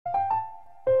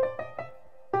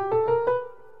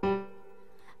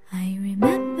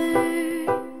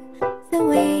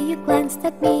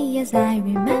yes, I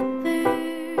remember.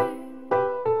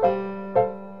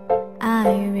 I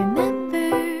remember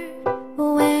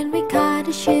when we caught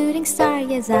a shooting star,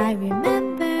 yes, I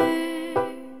remember.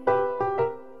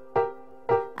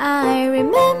 I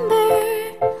remember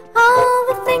all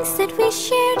the things that we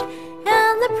shared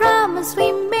and the promise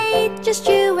we made, just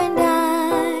you and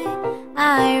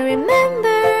I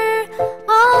remember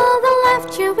all the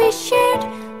laughter we shared,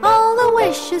 all the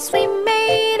wishes we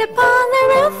made upon the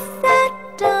roof that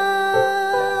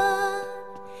dawn.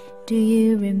 Do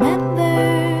you remember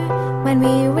when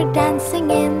we were dancing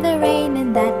in the rain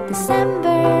in that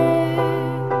December?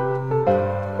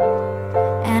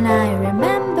 And I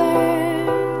remember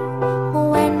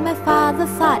when my father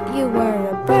thought you were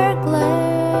a burglar.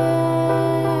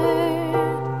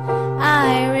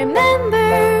 I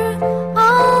remember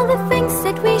all the things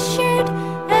that we shared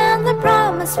and the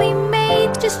promise we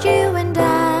made, just you and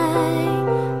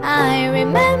I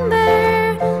remember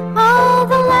all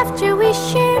the laughter we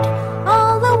shared,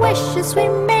 all the wishes we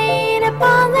made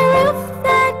upon the roof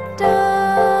that dawn.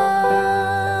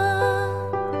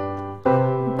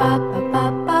 Ba ba ba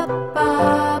ba ba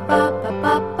ba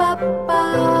ba ba ba ba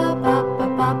ba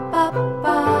ba ba ba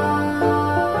ba.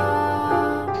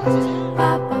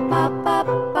 Ba ba ba ba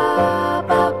ba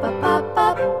ba ba ba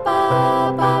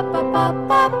ba ba ba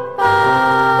ba ba.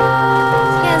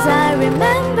 Yes, I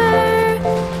remember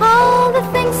all the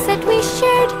things that we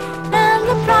shared and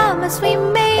the promise we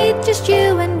made, just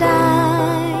you and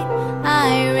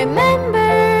I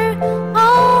remember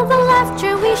all the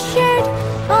laughter we shared,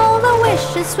 all the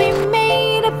wishes we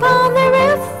made upon the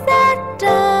roof that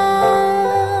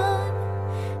dawn.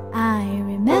 I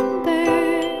remember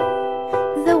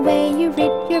the way you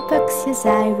read your books, yes,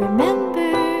 I remember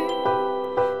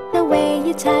the way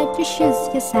you tied your shoes,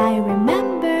 yes, I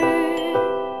remember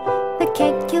the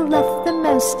cake you loved the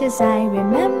most, yes, I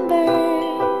remember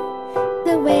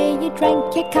the way you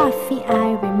drank your coffee,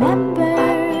 I remember